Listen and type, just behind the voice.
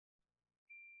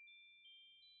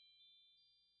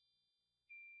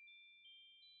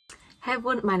Hey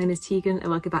everyone, my name is Tegan and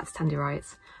welcome back to Tandy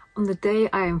Writes. On the day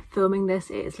I am filming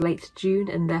this, it is late June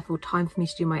and therefore time for me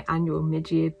to do my annual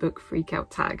mid-year book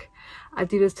freakout tag. I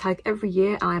do this tag every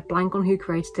year and I blank on who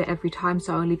created it every time,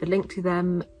 so I'll leave a link to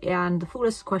them and the full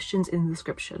list of questions in the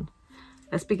description.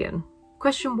 Let's begin.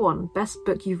 Question 1. Best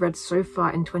book you've read so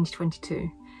far in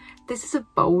 2022. This is a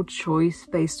bold choice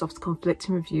based off the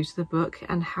conflicting reviews of the book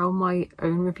and how my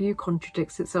own review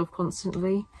contradicts itself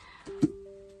constantly.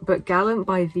 But Gallant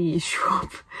by V. Schwab.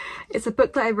 It's a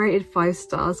book that I rated 5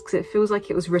 stars because it feels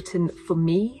like it was written for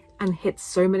me and hits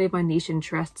so many of my niche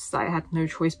interests that I had no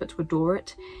choice but to adore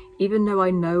it, even though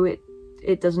I know it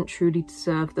doesn't truly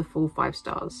deserve the full 5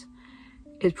 stars.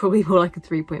 It's probably more like a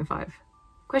 3.5.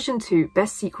 Question 2.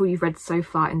 Best sequel you've read so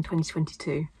far in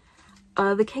 2022.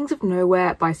 The Kings of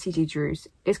Nowhere by C.J. Drews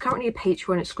is currently a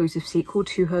Patreon exclusive sequel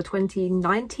to her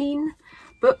 2019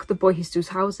 book, The Boy Who Steals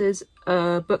Houses,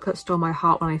 a book that stole my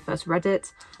heart when I first read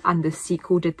it, and the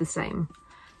sequel did the same.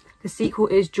 The sequel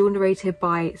is dual narrated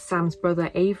by Sam's brother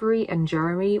Avery and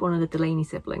Jeremy, one of the Delaney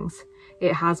siblings.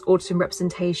 It has autism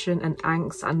representation and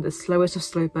angst and the slowest of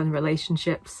slow burn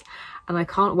relationships, and I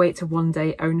can't wait to one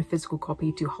day own a physical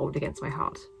copy to hold against my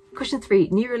heart. Question 3.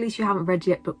 New release you haven't read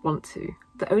yet but want to.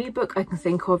 The only book I can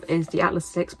think of is The Atlas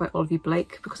 6 by Olivia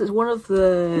Blake because it's one of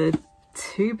the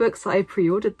 2 books that I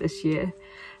pre-ordered this year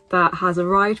that has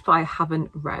arrived but I haven't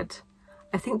read.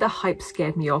 I think the hype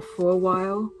scared me off for a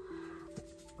while,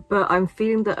 but I'm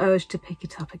feeling the urge to pick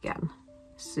it up again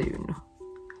soon.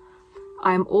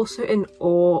 I am also in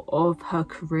awe of her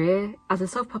career as a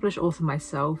self-published author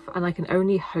myself, and I can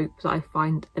only hope that I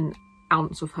find an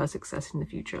ounce of her success in the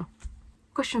future.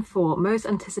 Question 4. Most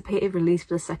anticipated release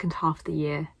for the second half of the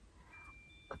year.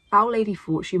 Foul Lady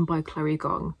Fortune by Chloe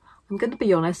Gong. I'm going to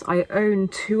be honest, I own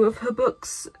 2 of her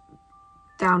books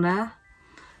down there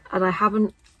and I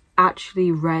haven't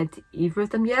actually read either of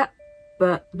them yet,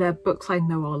 but they're books I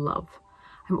know I'll love.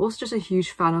 I'm also just a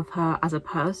huge fan of her as a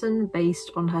person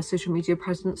based on her social media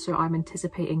presence, so I'm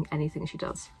anticipating anything she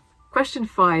does. Question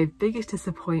 5. Biggest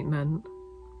disappointment.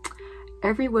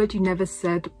 Every Word You Never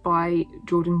Said by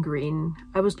Jordan Green.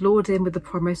 I was lured in with the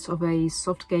promise of a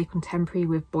soft gay contemporary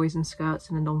with boys in skirts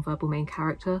and a non-verbal main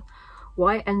character.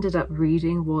 What I ended up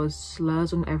reading was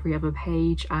slurs on every other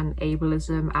page and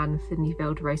ableism and thinly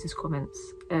veiled racist comments.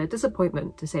 A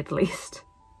disappointment to say the least.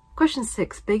 Question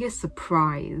 6. Biggest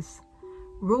surprise.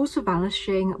 Rules for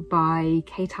Vanishing by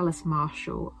Kate Alice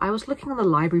Marshall. I was looking on the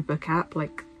library book app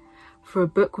for a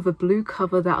book with a blue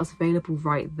cover that was available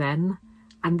right then,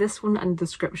 and this one and the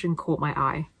description caught my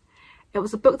eye. It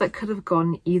was a book that could have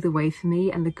gone either way for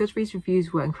me, and the Goodreads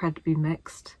reviews were incredibly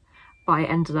mixed, but I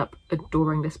ended up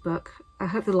adoring this book. I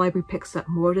hope the library picks up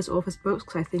more of this author's books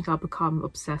because I think I'll become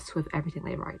obsessed with everything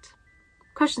they write.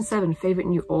 Question 7. Favourite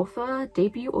new author,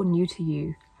 debut or new to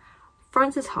you?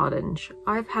 Frances Hardinge.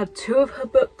 I've had 2 of her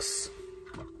books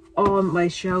on my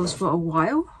shelves for a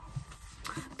while,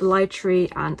 The Lied Tree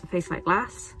and Face Like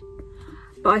Glass,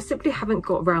 but I simply haven't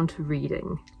got around to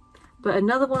reading. But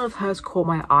another one of hers caught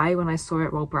my eye when I saw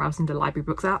it while browsing the library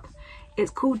books app. It's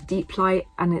called Deep Light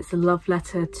and it's a love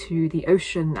letter to the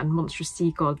ocean and monstrous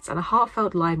sea gods and a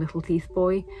heartfelt live little teeth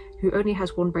boy who only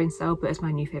has 1 brain cell but is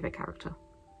my new favourite character.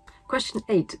 Question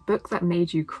 8. Book that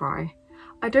made you cry.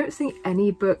 I don't think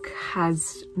any book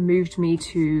has moved me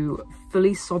to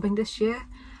fully sobbing this year,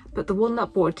 but the one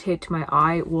that brought a tear to my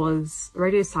eye was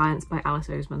Radio Silence by Alice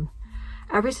Oseman.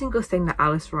 Every single thing that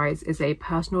Alice writes is a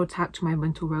personal attack to my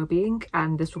mental well-being,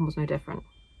 and this one was no different.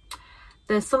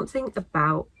 There's something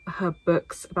about her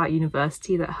books about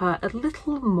university that hurt a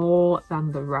little more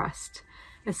than the rest,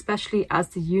 especially as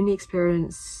the uni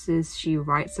experiences she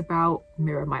writes about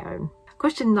mirror my own.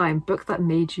 Question 9. Book that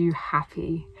made you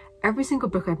happy. Every single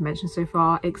book I've mentioned so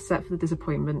far, except for the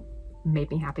disappointment, made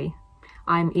me happy.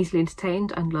 I'm easily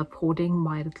entertained and love hoarding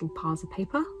my little piles of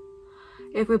paper.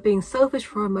 If we're being selfish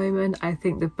for a moment, I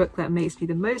think the book that makes me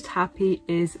the most happy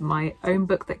is my own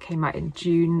book that came out in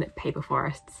June, Paper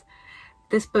Forests.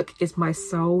 This book is my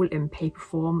soul in paper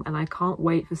form and I can't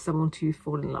wait for someone to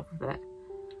fall in love with it.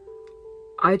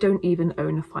 I don't even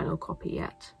own a final copy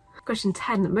yet. Question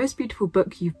 10. Most beautiful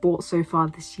book you've bought so far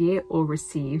this year or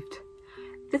received.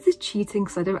 This is cheating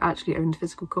because I don't actually own a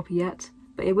physical copy yet,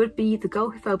 but it would be The Girl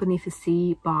Who Fell Beneath the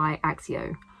Sea by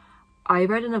Axio. I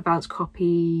read an advance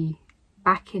copy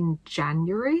back in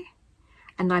January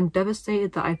and I'm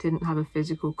devastated that I didn't have a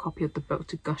physical copy of the book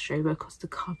to gush over because the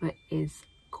cover is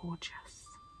gorgeous.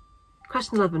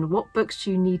 Question 11. What books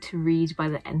do you need to read by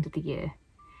the end of the year?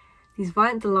 These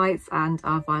Violent Delights and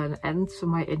Our Violent Ends for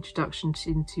my introduction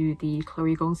into the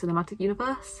Chloe Gong cinematic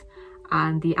universe,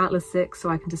 and the Atlas 6 so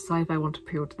I can decide if I want to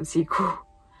pre-order the sequel.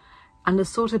 and the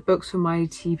sort of books from my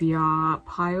TBR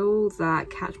pile that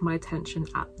catch my attention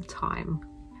at the time.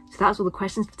 So that's all the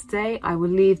questions for today. I will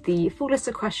leave the full list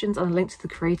of questions and a link to the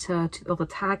creator of the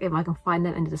tag if I can find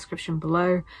them in the description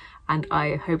below, and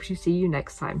I hope to see you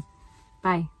next time.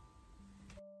 Bye.